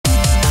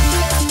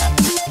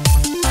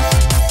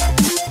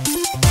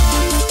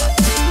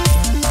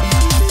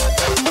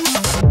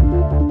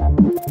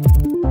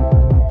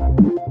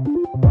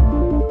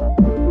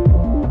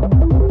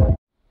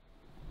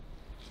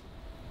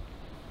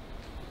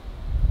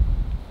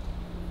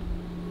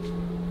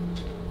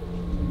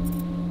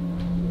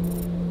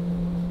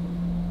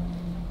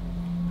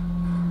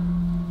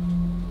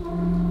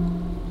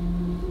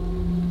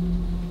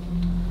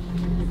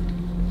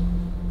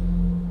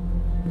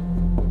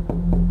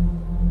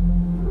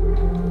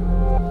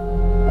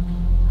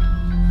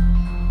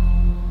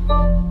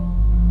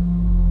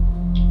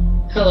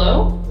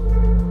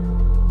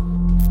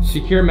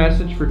Secure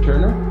message for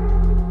Turner.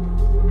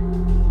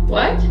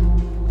 What?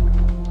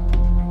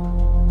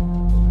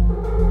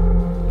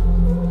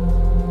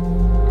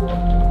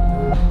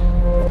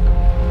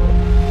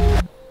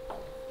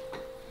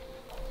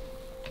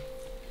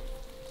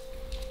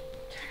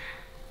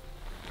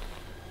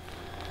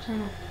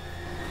 Turner.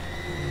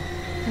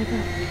 Wake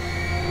up.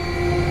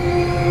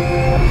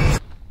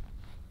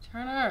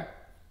 Turner.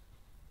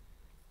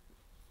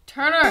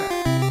 Turner.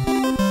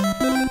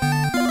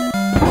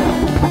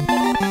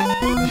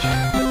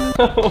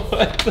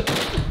 What the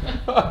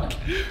fuck?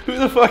 Who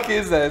the fuck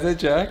is that? Is that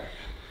Jack?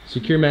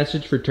 Secure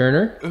message for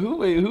Turner.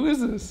 Wait, who is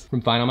this?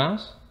 From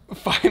Finalmouse.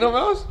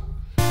 Finalmouse?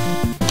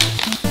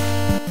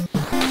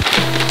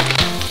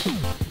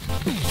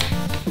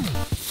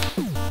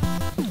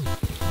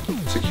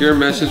 Secure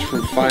message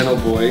from Final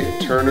Boy,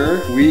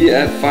 Turner. We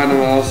at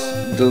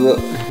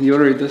Finalmouse. You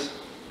wanna read this?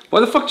 Why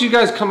the fuck did you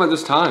guys come at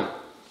this time?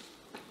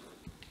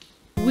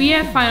 We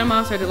at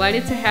Finalmouse are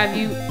delighted to have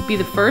you be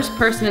the first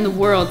person in the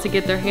world to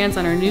get their hands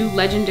on our new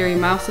legendary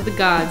Mouse of the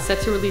Gods,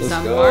 set to release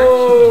on March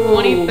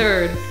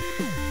 23rd.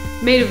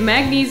 Made of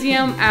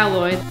magnesium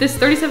alloy, this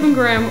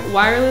 37-gram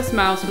wireless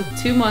mouse with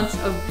 2 months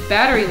of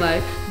battery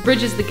life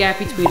bridges the gap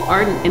between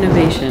art and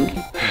innovation.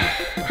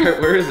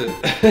 Where is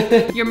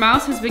it? Your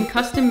mouse has been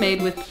custom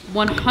made with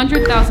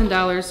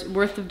 $100,000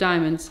 worth of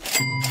diamonds.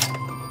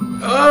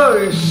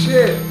 Oh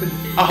shit!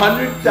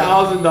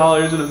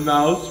 $100,000 in a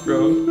mouse,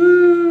 bro.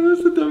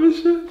 That's the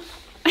dumbest shit.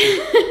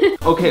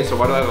 Okay, so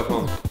why do I have a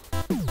phone?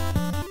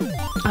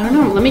 I don't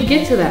know, let me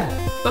get to that.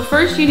 But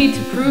first you need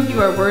to prove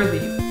you are worthy.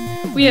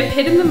 We have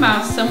hidden the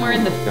mouse somewhere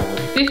in the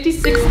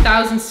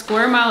 56,000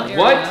 square mile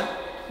area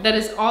that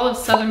is all of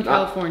Southern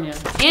California.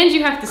 And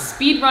you have to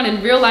speed run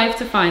in real life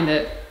to find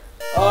it.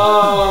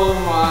 Oh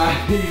my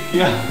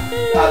god.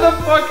 How the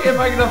fuck am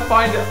I gonna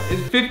find it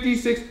in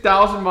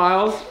 56,000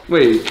 miles?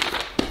 Wait.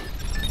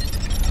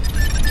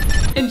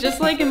 And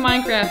just like in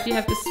Minecraft, you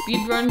have to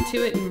speed run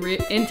to it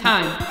in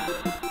time.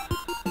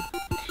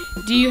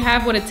 Do you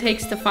have what it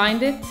takes to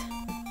find it?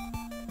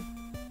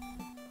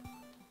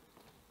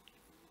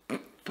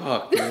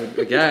 Fuck, dude.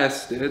 I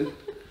guess, dude.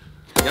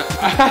 Yeah.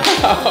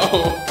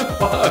 Ow!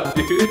 Fuck,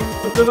 dude.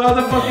 So how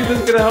the fuck is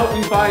this gonna help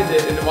me find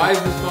it? And why is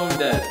this phone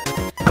dead?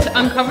 To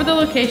uncover the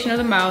location of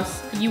the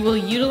mouse, you will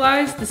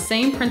utilize the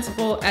same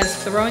principle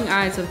as throwing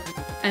eyes of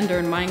Ender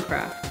in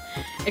Minecraft.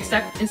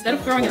 Except instead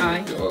of throwing an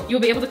eye, you'll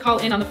be able to call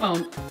in on the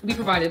phone we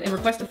provided and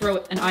request to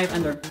throw an eye of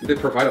Ender. They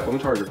provide a phone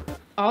charger.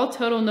 All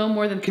total, no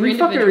more than 3 Can you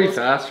fucking read individuals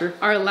faster?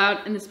 are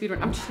allowed in the speedrun.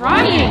 I'm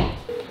trying!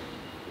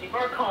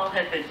 Your call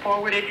has been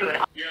forwarded to an...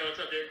 Yo, what's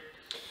up, dude?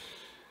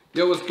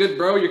 Yo, what's good,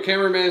 bro? Your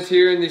cameraman's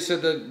here, and they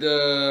said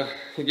that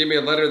he gave me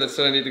a letter that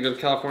said I need to go to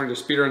California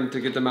to speedrun to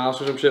get the mouse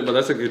or some shit, but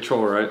that's a good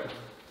troll, right?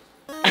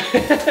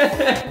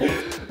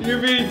 You're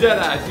being dead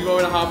ass. You want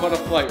me to hop on a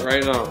flight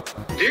right now?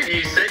 Dude,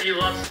 you said you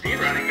love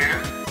speedrunning,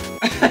 man.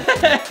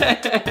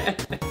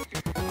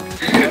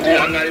 Dude,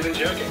 I'm not even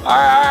joking.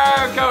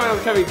 Alright, I'm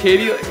coming,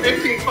 Katie.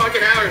 15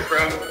 fucking hours,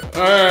 bro.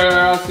 Alright,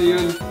 I'll see you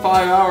in 5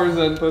 hours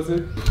then,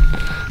 pussy.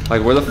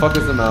 Like, where the fuck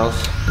is the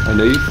mouse? I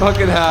know you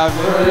fucking have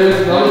it. There it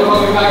is.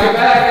 Don't pack it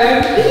back,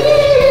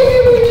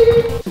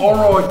 man.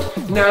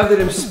 Alright, now that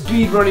I'm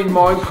speedrunning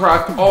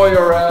Minecraft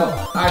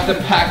IRL, I have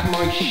to pack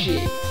my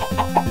shit.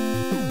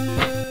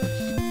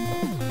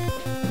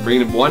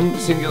 Bringing one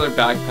singular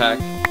backpack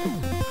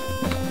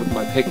with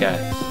my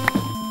pickaxe.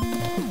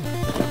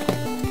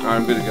 Alright,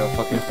 I'm good to go.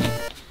 Fuck it.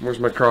 Where's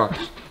my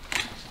Crocs?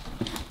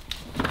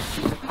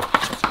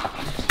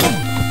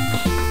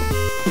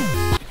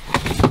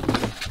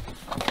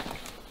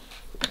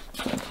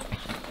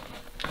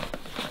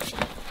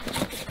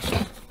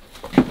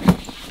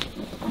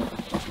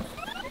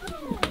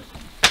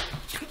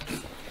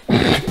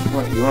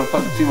 What, you wanna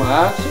fucking see my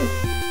ass?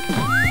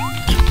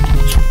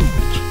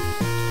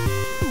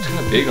 It's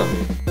kinda big on me.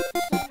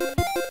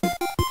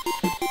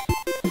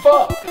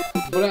 Fuck!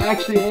 But I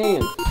actually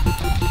am.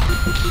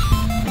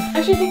 I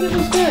actually think this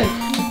is good.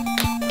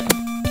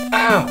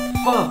 Ow!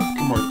 Fuck!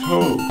 My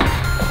toe.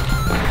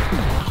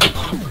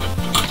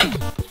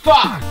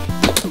 Fuck!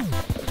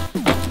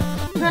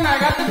 Turner, I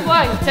got the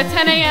flight. It's at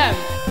 10 a.m.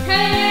 10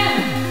 a.m.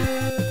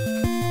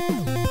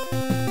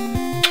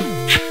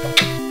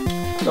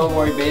 Don't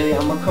worry, Bailey.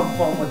 I'm gonna come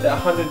home with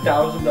that $100,000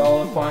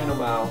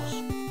 Finalmouse.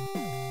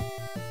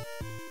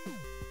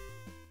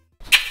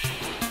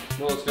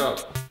 Well, let's go.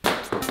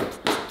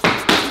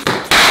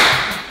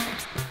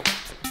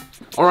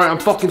 Alright, I'm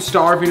fucking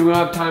starving. We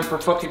don't have time for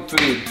fucking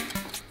food.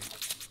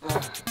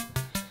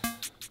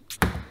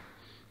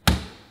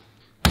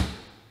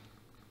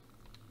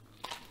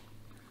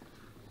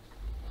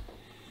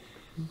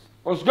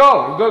 Let's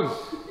go. I'm good.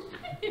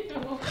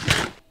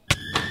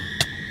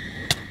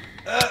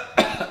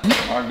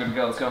 Alright, I'm good to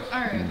go. Let's go.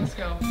 Alright, let's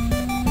go.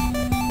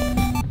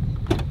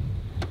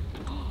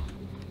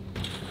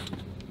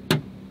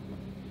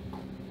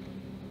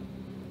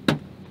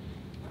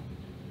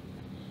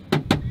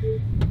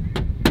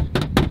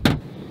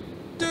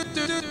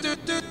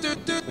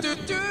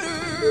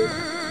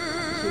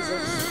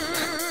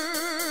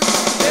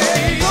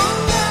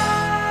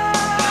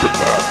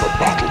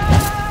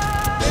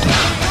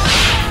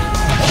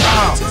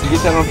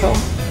 get that on film?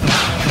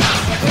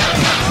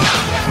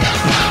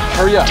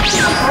 Hurry up.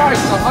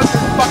 Christ, 100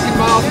 fucking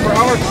miles per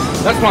hour?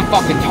 That's what I'm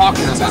fucking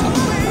talking about.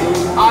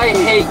 I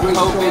hate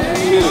COVID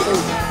too.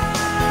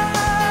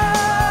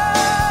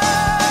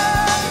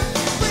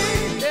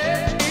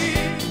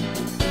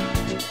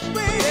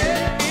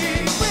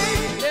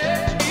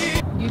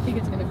 You think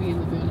it's gonna be in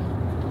Laguna?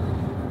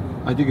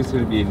 I think it's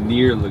gonna be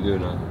near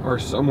Laguna or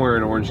somewhere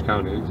in Orange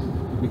County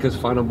because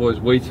Final Boy is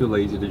way too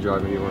lazy to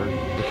drive anywhere.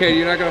 Okay,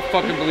 you're not gonna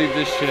fucking believe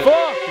this shit.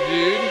 Fuck,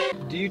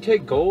 dude. Do you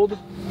take gold?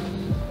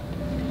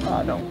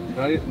 No.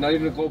 Not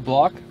even a gold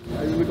block?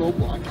 Not even a gold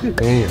block.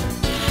 Damn.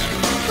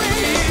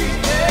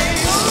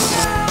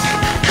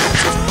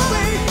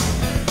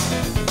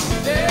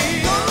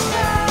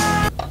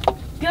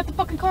 Get out the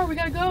fucking car, we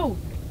gotta go.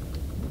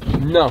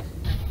 No.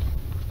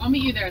 I'll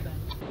meet you there then.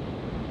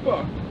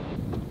 Fuck.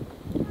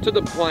 To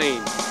the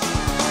plane.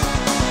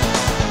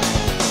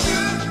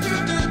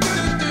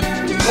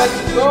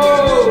 Let's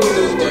go!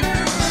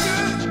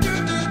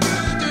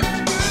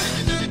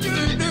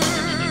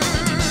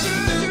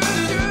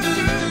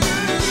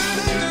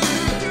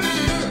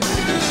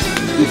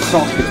 This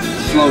salt is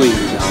slowing me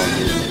down,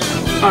 dude.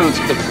 I don't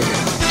skip it.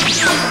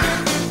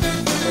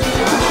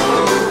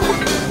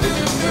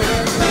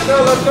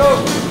 Let's go!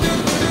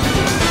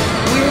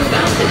 We're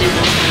about to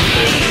demonstrate.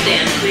 Please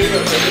stand clear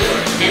of the door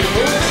and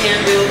hold the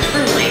handrail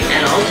firmly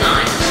at all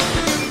times.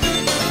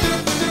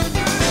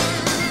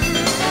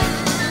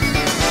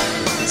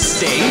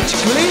 Stage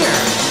clear.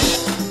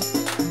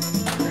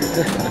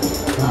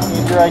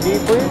 Use your ID,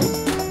 please.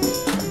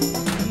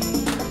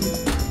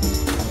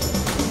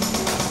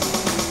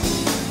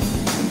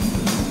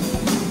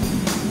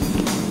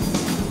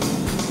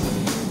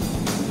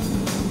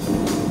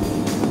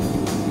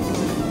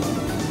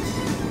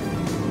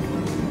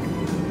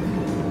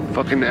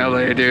 Fucking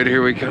LA, dude,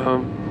 here we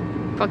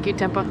come. Fuck you,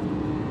 Tampa.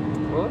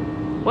 What?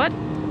 What?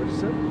 What'd you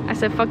say? I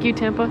said fuck you,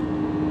 Tampa. Fuck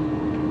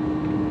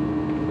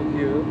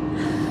you.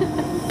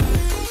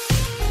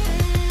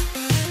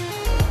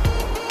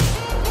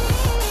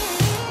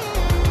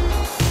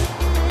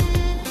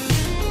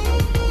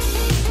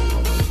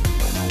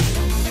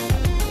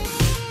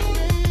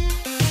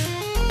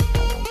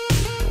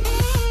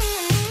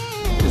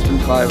 It's been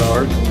 5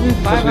 hours.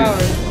 5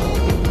 hours.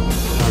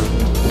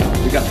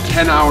 We got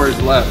 10 hours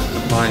left to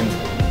find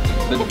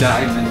the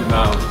diamond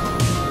mouse.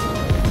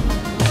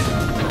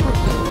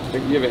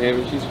 You have a ham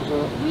and cheese for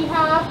sale? We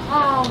have,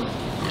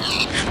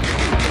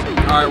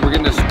 Alright, we're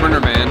getting a Sprinter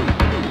van.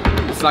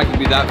 It's not gonna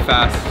be that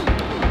fast,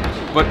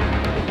 but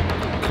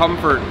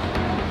comfort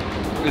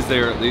is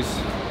there at least.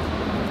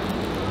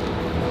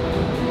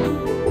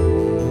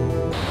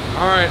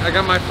 Alright, I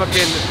got my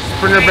fucking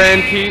Sprinter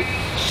van key.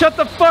 Shut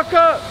the fuck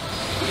up!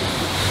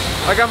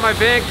 I got my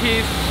van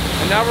keys,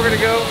 and now we're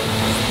gonna go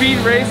speed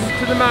race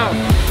to the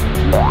mountain.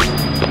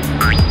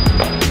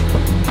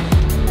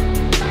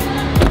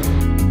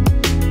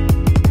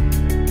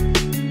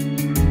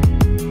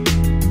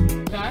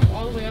 back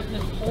all the way up and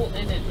then pull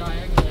in at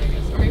diagonally, I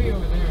guess. Or maybe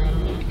over there, I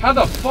don't know. How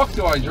the fuck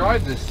do I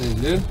drive this thing,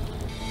 dude?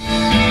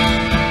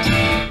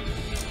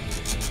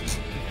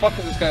 The fuck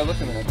is this guy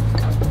looking at?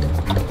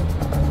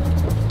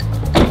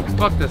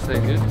 Fuck this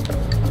thing, dude.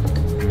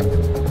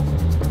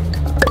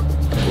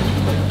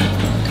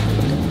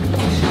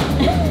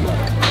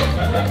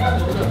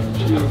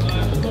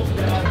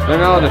 They're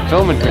not allowed to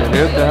film in here, dude.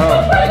 What the hell?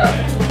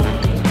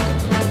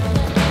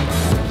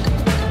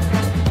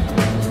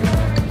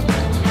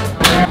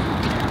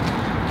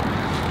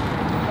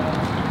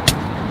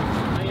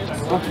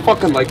 I don't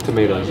fucking like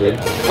tomatoes, dude.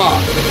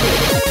 Fuck.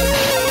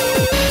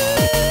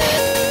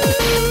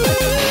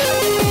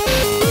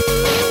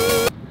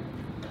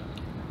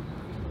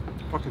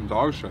 Fucking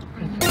dog shit.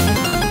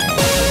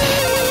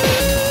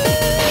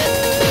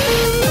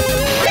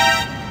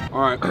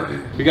 Alright,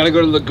 we gotta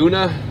go to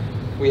Laguna.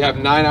 We have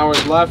 9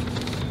 hours left.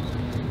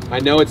 I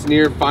know it's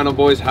near Final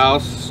Boy's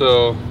house,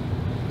 so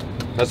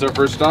that's our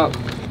first stop.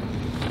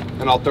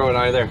 And I'll throw an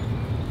eye there.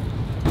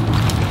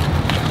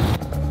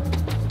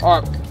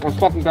 Alright, let's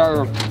fucking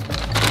go.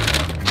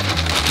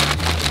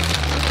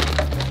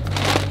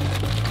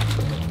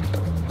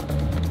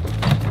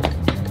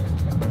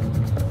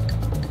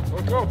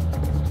 Let's go.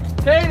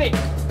 Katie,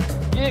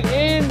 get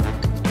in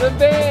the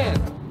van.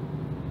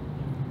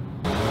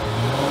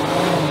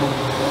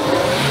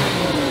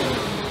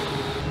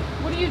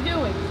 What are you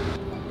doing?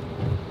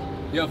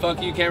 Yo,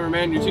 fuck you,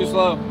 cameraman. You're too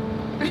slow.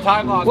 Your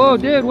time lost. Whoa,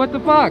 dude, what the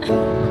fuck?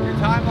 Your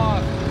time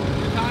lost.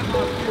 Your time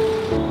lost.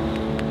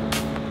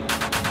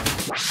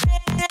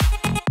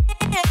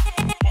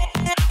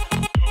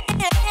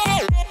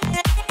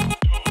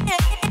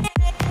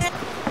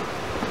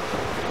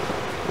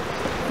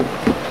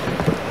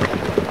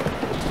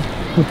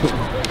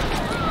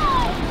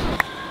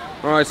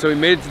 Alright, so we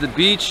made it to the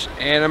beach,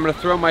 and I'm gonna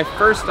throw my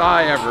first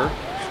eye ever,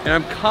 and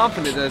I'm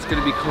confident that it's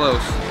gonna be close.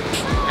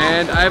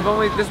 And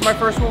this is my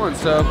first one,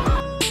 so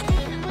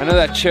I know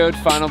that chode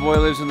Final Boy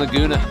lives in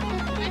Laguna.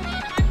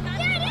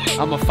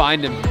 I'm gonna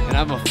find him, and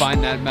I'm gonna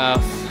find that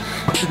mouse.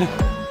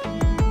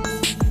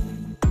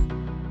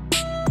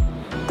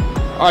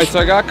 All right, so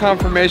I got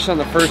confirmation on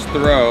the first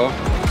throw.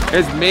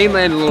 It's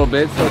mainland a little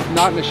bit, so it's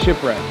not in a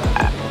shipwreck.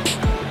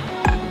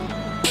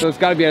 So it's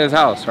gotta be at his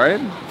house,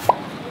 right?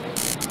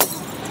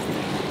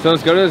 So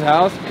let's go to his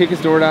house, kick his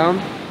door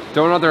down,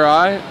 throw another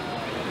eye,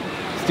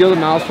 steal the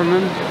mouse from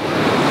him,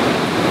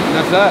 and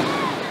that's that.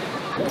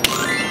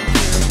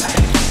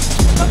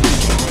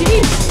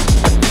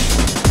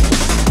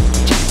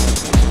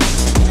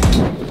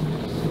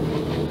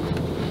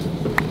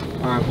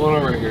 Alright, pull it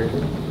over here.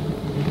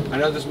 I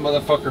know this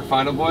motherfucker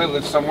Final Boy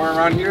lives somewhere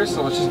around here,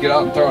 so let's just get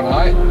out and throw an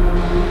eye.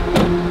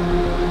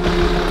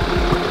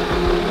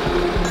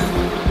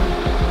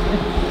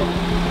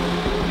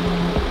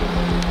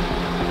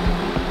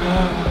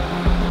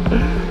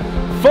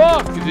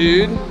 Fuck,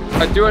 dude!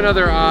 I threw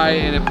another eye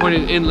and it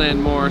pointed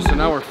inland more, so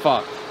now we're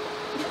fucked.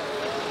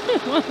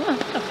 What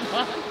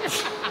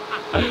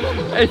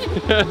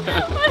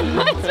am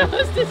I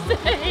supposed to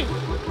say?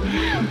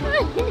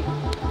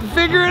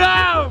 Figure it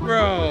out,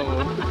 bro!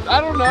 I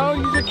don't know,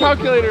 use your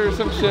calculator or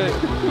some shit.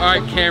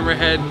 Alright, camera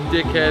head,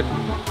 dickhead.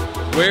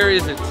 Where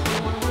is it?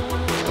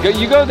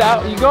 You go up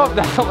that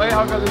way,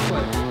 I'll go this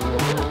way.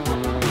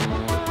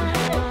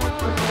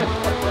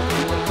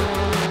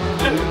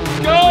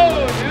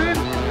 Go, dude!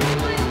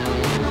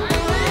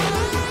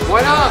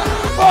 Why not?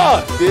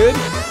 Fuck, dude!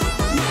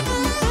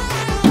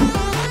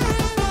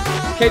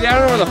 Okay, I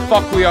don't know where the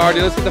fuck we are,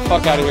 dude. Let's get the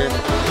fuck out of here.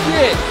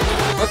 Shit!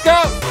 Let's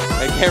go!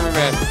 Hey,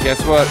 cameraman,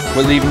 guess what?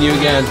 We're leaving you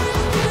again.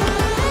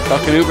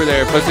 Fucking Uber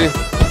there, pussy.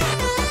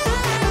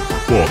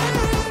 Cool.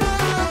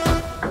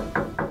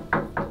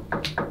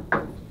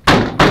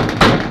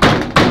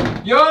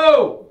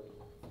 Yo!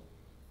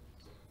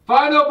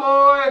 Final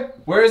Boy!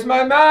 Where's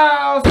my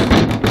mouse?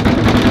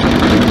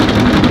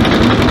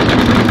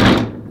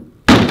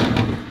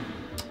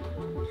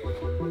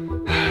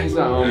 He's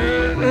not home.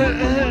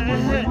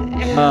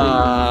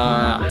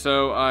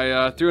 So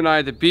I threw an eye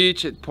at the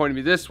beach, it pointed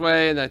me this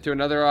way, and then I threw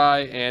another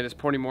eye, and it's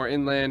pointing more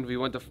inland. We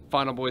went to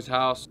Final Boy's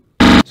house.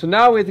 So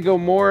now we have to go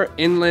more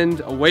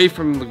inland, away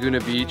from Laguna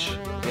Beach,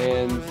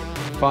 and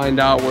find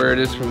out where it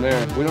is from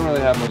there. We don't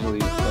really have much of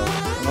these, so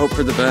hope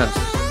for the best.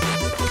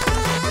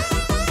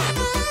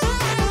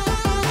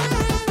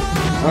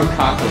 I'm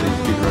confident these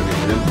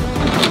speedrunners, dude.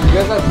 You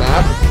guys have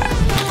maps?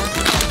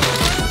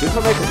 This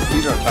will make a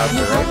speedrun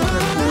faster, right?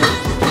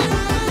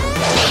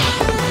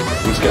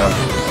 Let's go.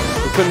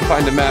 We couldn't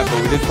find a map, but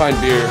we did find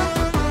beer.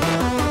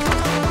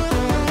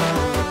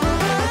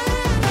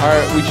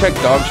 Alright, we checked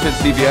dog shit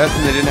CVS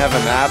and they didn't have a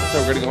map,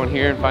 so we're gonna go in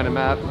here and find a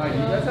map. Do you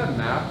guys have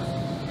maps?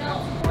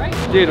 Right.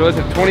 Dude, was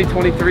it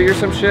 2023 or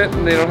some shit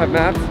and they don't have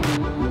maps?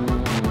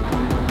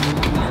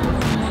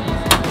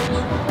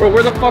 Bro,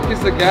 where the fuck is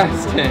the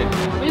gas tank?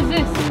 What is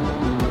this?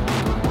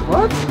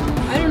 What?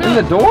 I don't know. In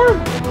the door?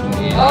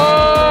 Yeah.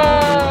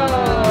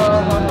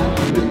 Oh!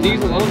 It's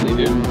diesel only,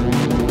 dude.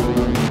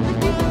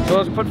 So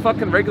let's put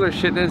fucking regular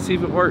shit in and see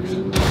if it works.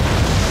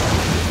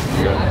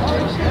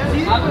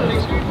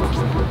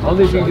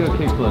 Only if you can do a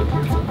kickflip.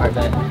 Alright,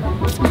 bet.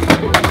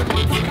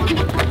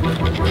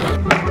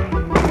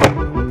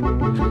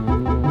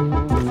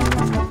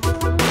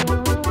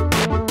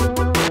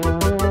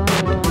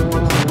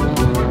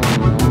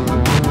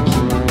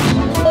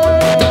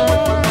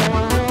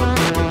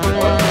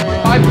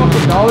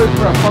 $5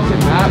 for a fucking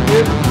map,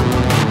 dude.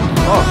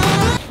 Oh.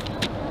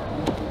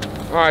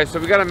 Alright, so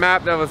we got a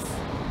map that was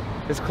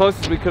as close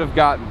as we could have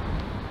gotten.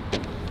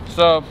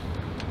 So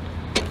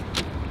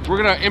we're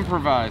gonna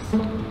improvise.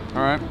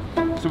 Alright.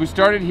 So we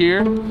started here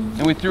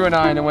and we threw an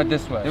eye and it went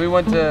this way. Then we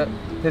went to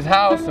his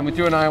house and we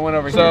threw an eye and went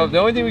over here. So the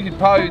only thing we could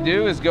probably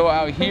do is go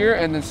out here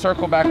and then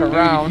circle back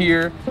around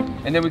here,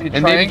 and then we could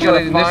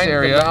triangulate in this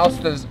area. The mouse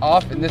that is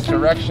off in this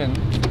direction.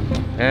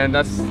 And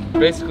that's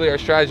basically our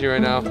strategy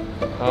right now.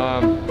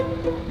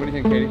 What do you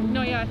think, Katie?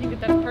 No, yeah, I think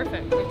that that's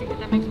perfect. I think that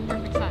that makes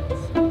perfect sense.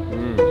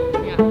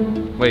 Yeah.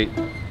 Wait.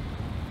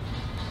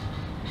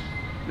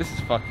 This is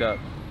fucked up.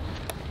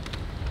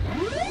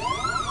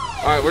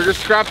 Alright, we're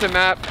just scrap the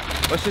map.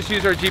 Let's just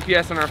use our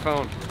GPS on our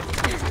phone.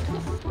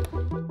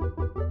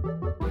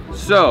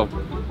 So,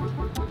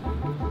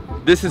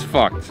 this is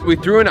fucked. We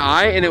threw an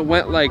eye and it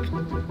went like,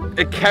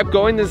 it kept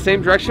going in the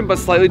same direction but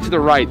slightly to the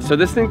right. So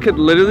this thing could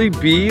literally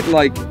be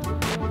like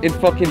in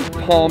fucking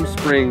Palm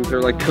Springs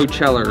or like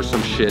Coachella or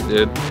some shit,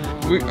 dude.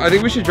 I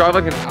think we should drive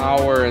like an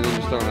hour and then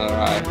just throw another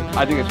eye.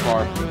 I think it's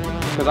far.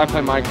 Because I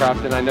play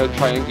Minecraft and I know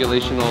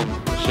triangulational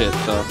shit,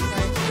 so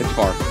it's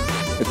far.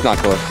 It's not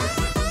close.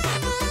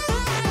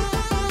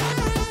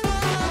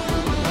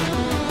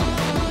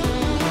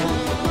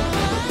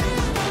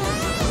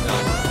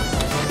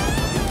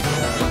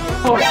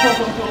 Oh.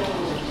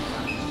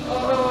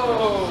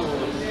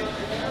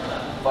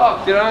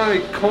 Fuck, dude, I don't have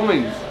any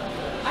coins.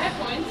 I have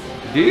coins.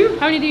 Do you?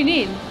 How many do you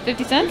need?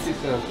 50 cents? 50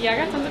 cents. Yeah, I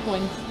got tons of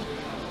coins.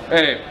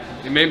 Hey,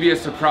 it may be a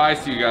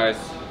surprise to you guys,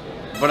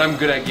 but I'm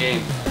good at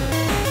games.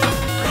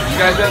 You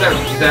guys know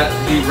that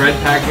the red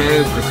Pac-Man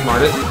is the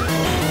smartest?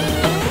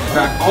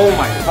 Oh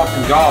my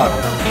fucking god.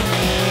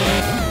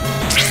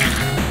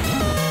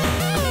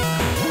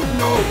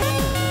 No,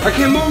 I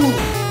can't move.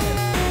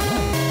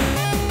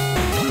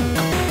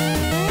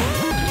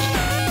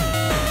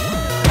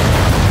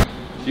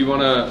 Do you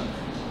want to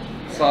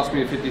sauce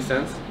me 50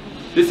 cents?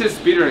 This is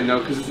speedrunning though,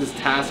 because this is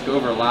task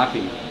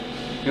overlapping. You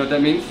know what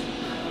that means?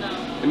 No.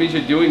 It means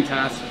you're doing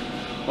tasks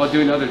while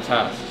doing other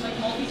tasks. Like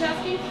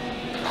multitasking?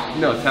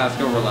 No, task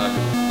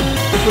overlapping.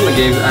 This is when the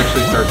game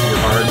actually starts to get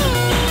hard.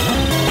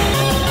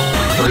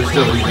 But it's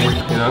still easy,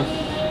 you know?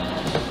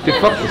 Dude,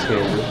 fuck this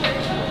game, dude.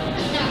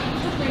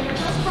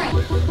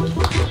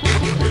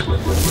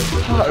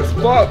 Hot as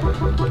fuck.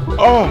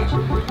 Oh!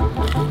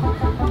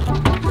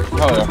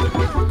 Oh yeah.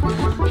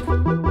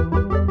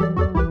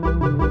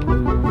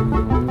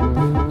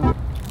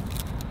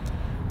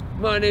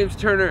 My name's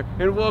Turner,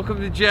 and welcome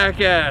to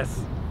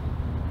Jackass.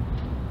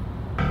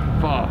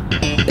 Fuck.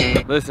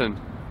 Listen,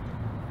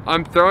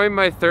 I'm throwing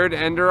my third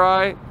ender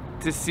eye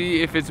to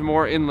see if it's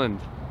more inland.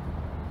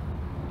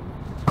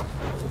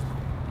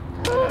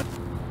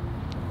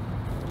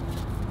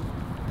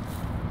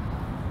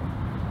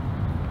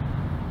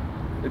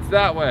 It's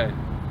that way.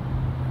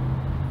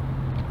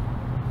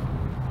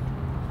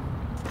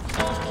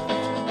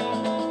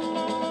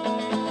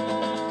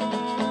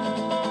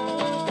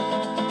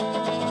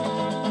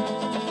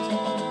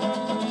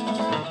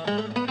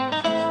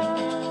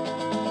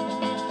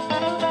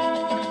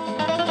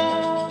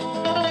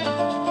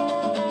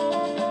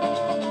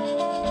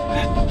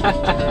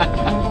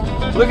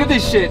 Look at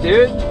this shit,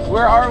 dude.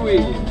 Where are we?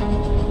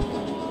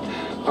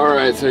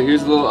 Alright, so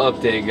here's a little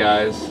update,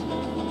 guys.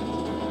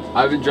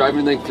 I've been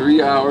driving like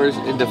 3 hours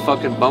into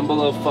fucking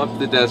Bumbalo fuck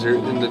the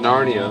desert into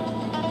Narnia.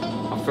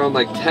 I found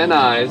like 10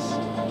 eyes,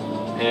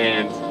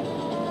 and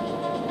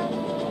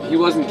he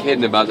wasn't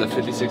kidding about that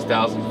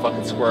 56,000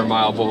 fucking square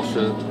mile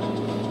bullshit.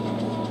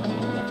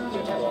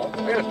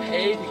 I gotta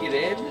pay to get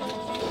in?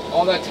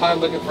 All that time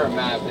looking for a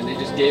map, and they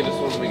just gave us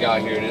one when we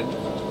got here, dude.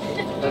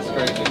 That's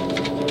crazy.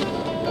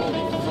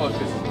 Holy fuck,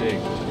 this is big.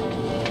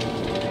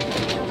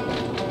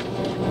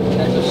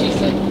 That's what she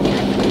said.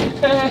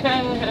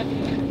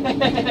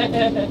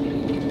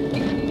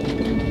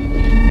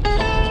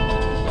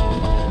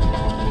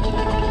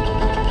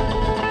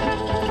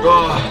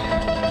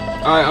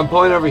 Alright, I'm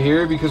pulling over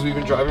here because we've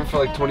been driving for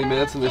like 20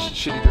 minutes on this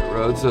shitty dirt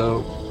road,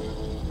 so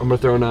I'm gonna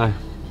throw an eye.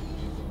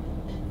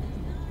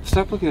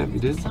 Stop looking at me,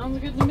 dude. Sounds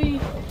good to me.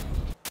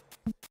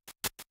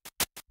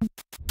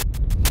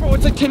 Bro,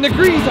 it's like 10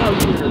 degrees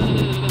out here!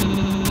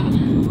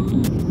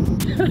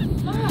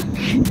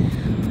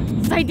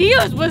 This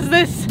ideas was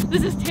this.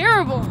 This is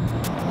terrible.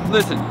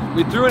 Listen,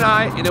 we threw an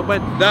eye and it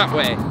went that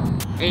way.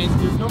 And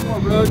there's no more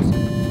roads,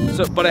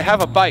 so but I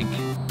have a bike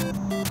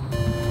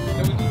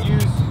that we can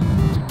use.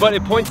 But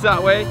it points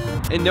that way,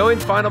 and knowing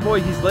Final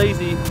Boy, he's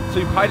lazy, so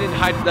he probably didn't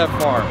hide it that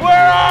far.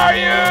 Where are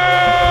you?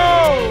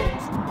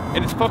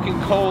 And it's fucking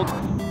cold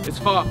as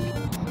fuck.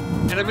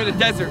 And I'm in a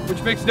desert,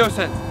 which makes no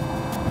sense.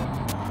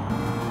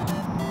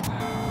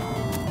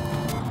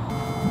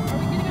 Are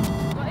we getting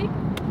a bike?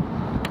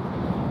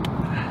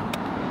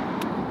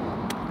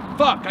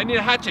 Fuck, I need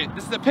a hatchet.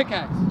 This is a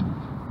pickaxe.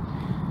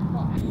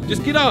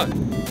 Just get on.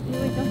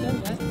 Wait, don't do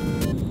that.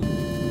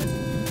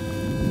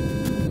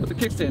 Put the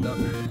kickstand up.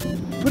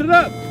 Put it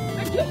up.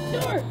 I'm too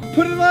short.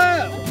 Put it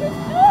up. I'm too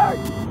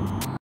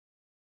short.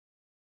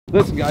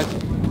 Listen, guys.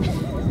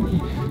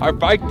 Our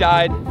bike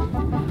died.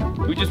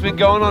 We've just been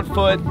going on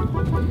foot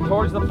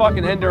towards the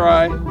fucking Ender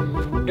Eye.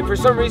 And for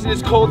some reason,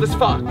 it's cold as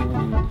fuck.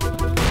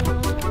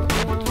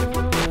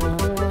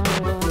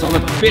 Son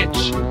of a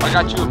bitch. I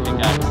got you a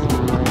pickaxe.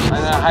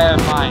 I have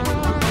mine.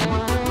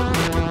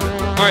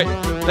 Alright,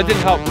 that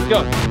didn't help. Let's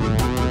go.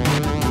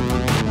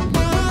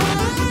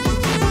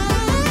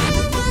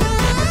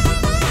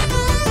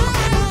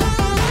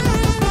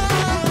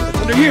 It's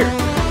under here.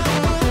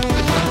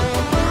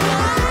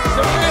 It's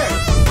over there.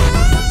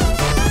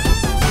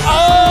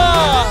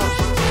 Ah!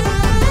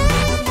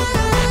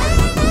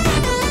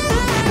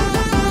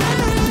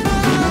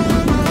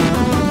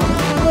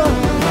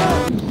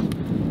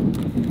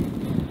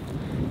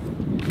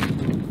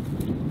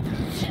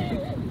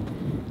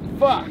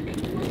 Fuck.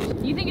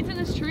 You think it's in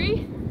this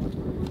tree?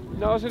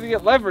 No, I was gonna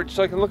get leverage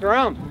so I can look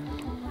around.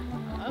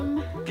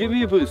 Give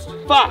me a boost.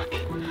 Fuck!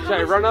 Should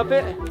I run up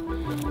it?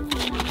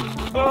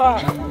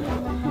 Fuck!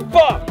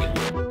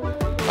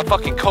 I'm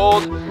fucking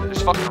cold.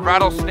 There's fucking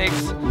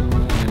rattlesnakes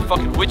and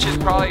fucking witches,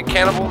 probably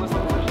cannibals.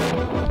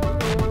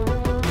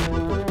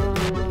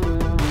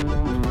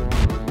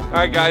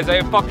 Alright guys, I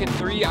have fucking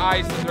 3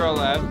 eyes to throw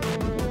left.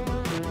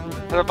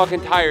 And I'm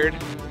fucking tired.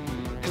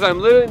 Because I'm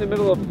literally in the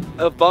middle of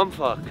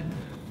bumfuck.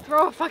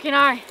 Throw a fucking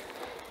eye.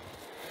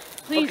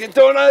 Please. Fucking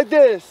throw it like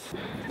this.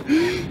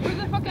 Where's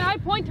the fucking eye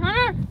point,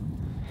 Turner?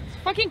 It's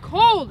fucking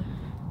cold.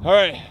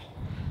 Alright.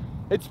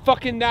 It's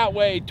fucking that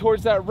way,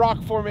 towards that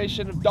rock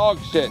formation of dog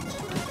shit. 20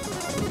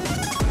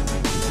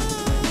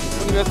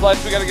 minutes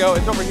left, we gotta go.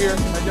 It's over here,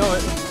 I know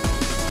it.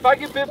 If I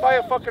get bit by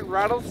a fucking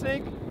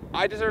rattlesnake,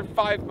 I deserve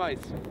 5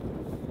 mice.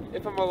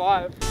 If I'm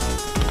alive.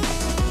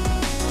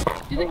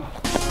 Do they?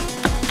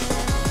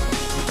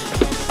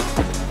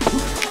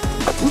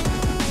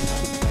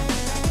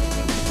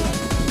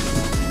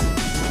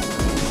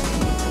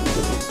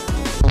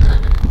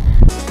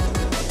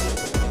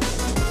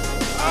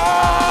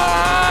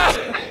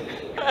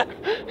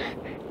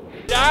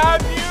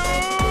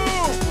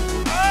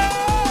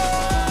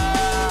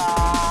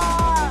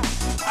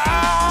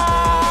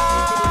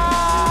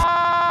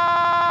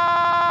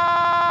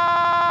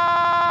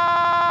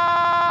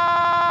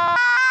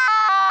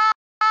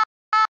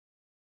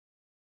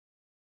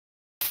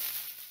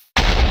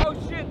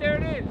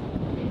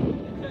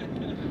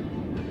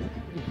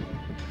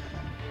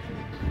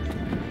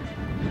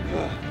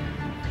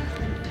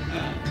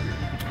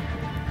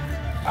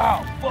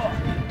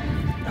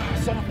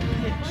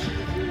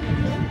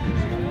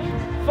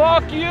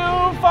 Fuck you,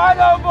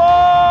 Finalmouse!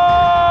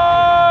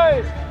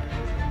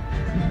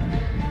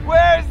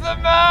 Where's the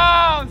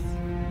mouse?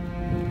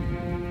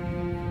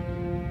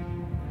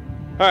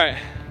 Alright.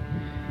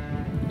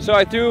 So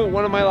I threw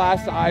one of my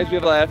last eyes we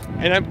have left,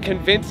 and I'm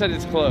convinced that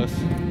it's close.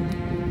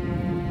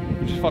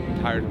 I'm just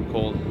fucking tired and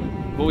cold.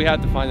 But we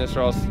have to find this or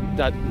else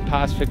that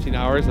past 15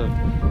 hours of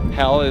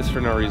hell is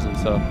for no reason,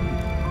 so.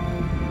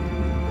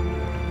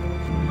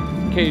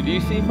 Okay, do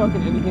you see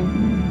fucking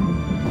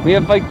anything? We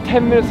have like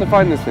 10 minutes to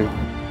find this thing.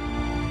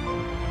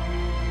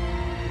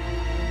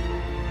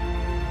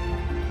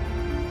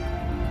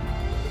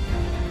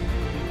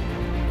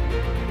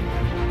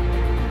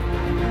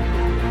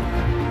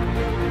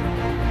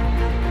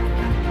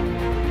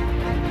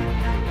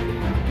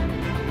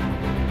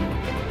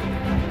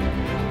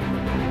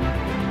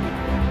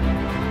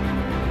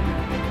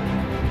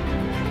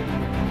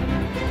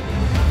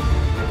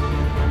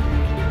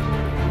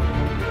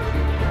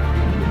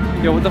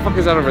 Yo, what the fuck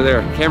is that over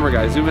there? Camera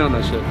guy, zoom in on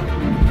that shit.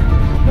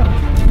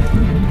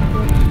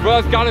 Bro,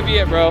 that's gotta be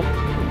it, bro.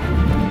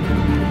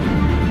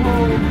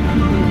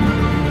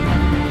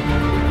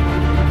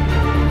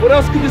 What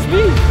else could this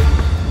be?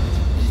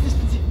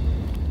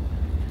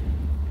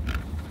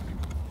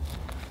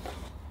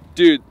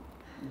 Dude,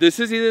 this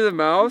is either the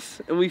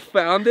mouse and we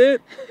found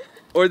it,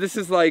 or this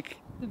is like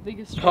The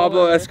biggest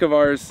Pablo ever.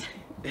 Escobar's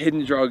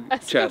hidden drug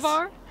chest.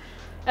 Escobar?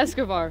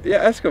 Escobar.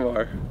 Yeah,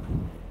 Escobar.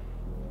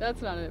 That's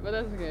not it, but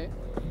that's okay.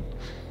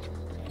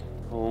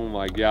 Oh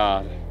my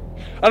god.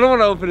 I don't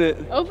want to open it.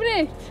 Open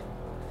it!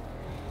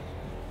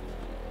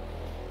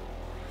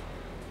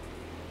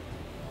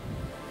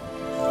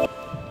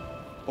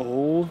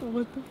 Oh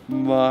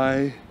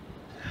my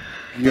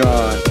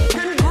god.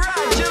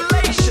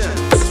 Congratulations!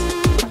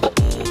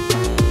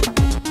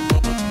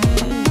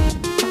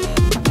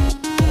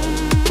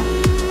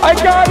 I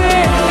got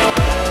it!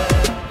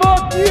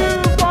 Fuck you,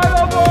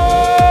 Finalmouse!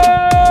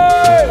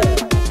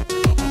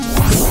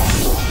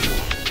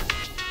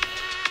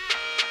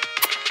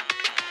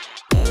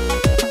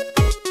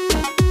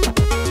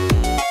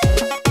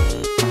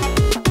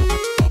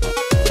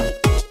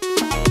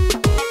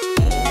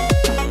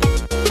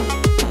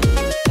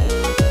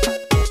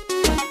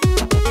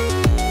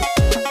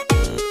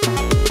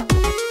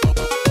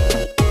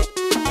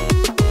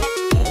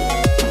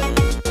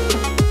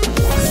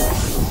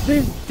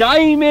 There's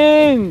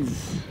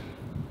diamonds!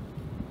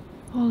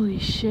 Holy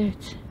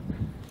shit.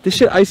 This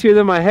shit icier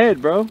than my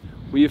head, bro.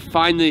 We have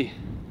finally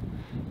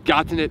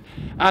gotten it.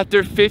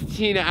 After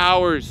 15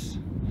 hours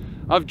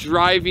of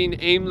driving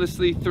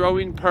aimlessly,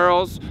 throwing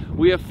pearls,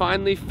 we have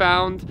finally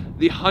found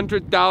the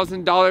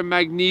 $100,000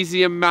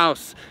 magnesium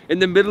mouse in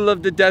the middle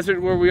of the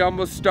desert where we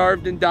almost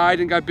starved and died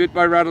and got bit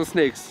by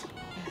rattlesnakes.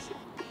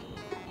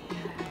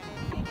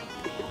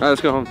 All right, let's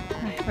go home.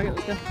 Alright, fuck it,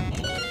 let's go.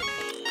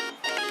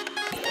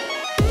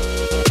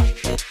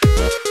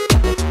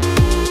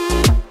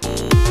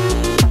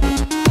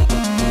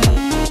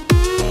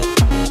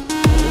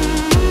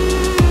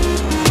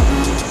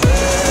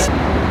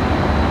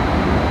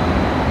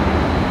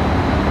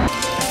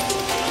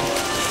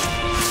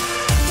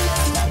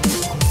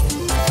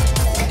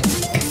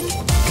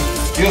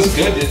 Feels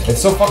good, dude.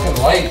 It's so fucking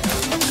light.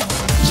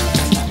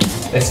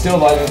 It's still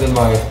lighter than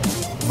my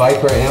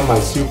Viper and my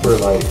Super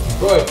Light.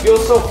 Bro, it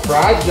feels so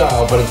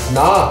fragile, but it's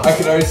not. I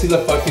can already see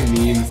the fucking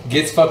memes.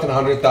 Gets fucking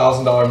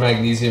 $100,000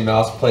 magnesium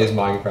mouse, plays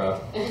Minecraft.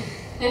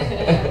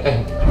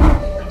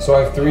 So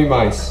I have 3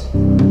 mice.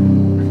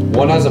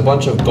 One has a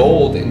bunch of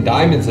gold and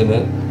diamonds in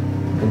it,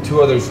 and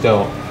 2 others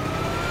don't.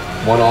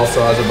 One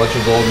also has a bunch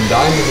of gold and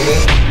diamonds in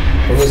it,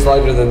 and is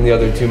lighter than the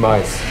other 2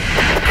 mice.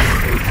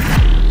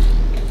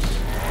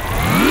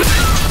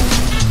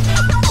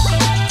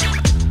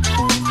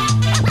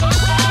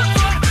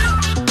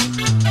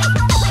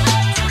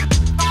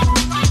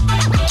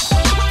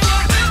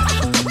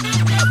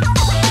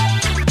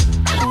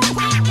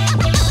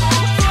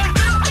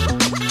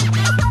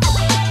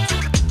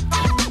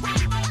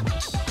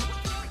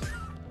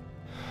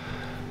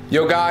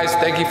 Yo guys,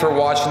 thank you for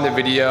watching the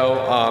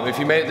video. If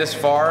you made it this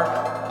far,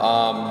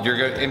 you're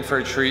in for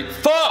a treat.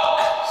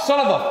 Fuck! Son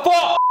of a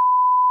fuck!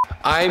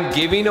 I'm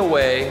giving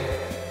away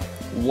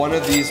one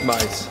of these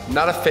mice.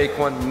 Not a fake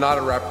one, not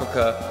a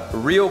replica.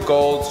 Real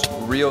golds,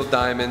 real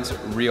diamonds,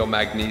 real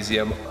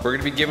magnesium. We're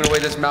gonna be giving away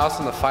this mouse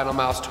on the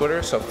Finalmouse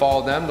Twitter, so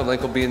follow them. The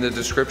link will be in the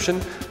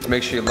description.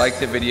 Make sure you like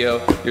the video,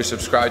 you're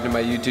subscribed to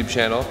my YouTube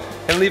channel,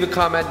 and leave a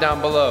comment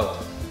down below.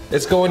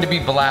 It's going to be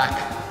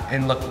black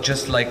and look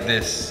just like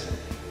this.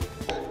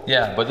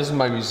 Yeah, but this is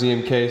my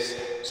museum case,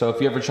 so if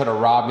you ever try to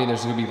rob me,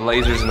 there's gonna be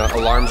lasers and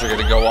alarms are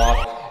gonna go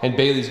off, and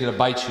Bailey's gonna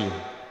bite you.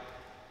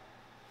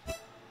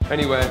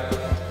 Anyway,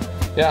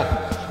 yeah,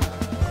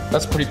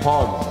 that's pretty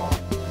pog.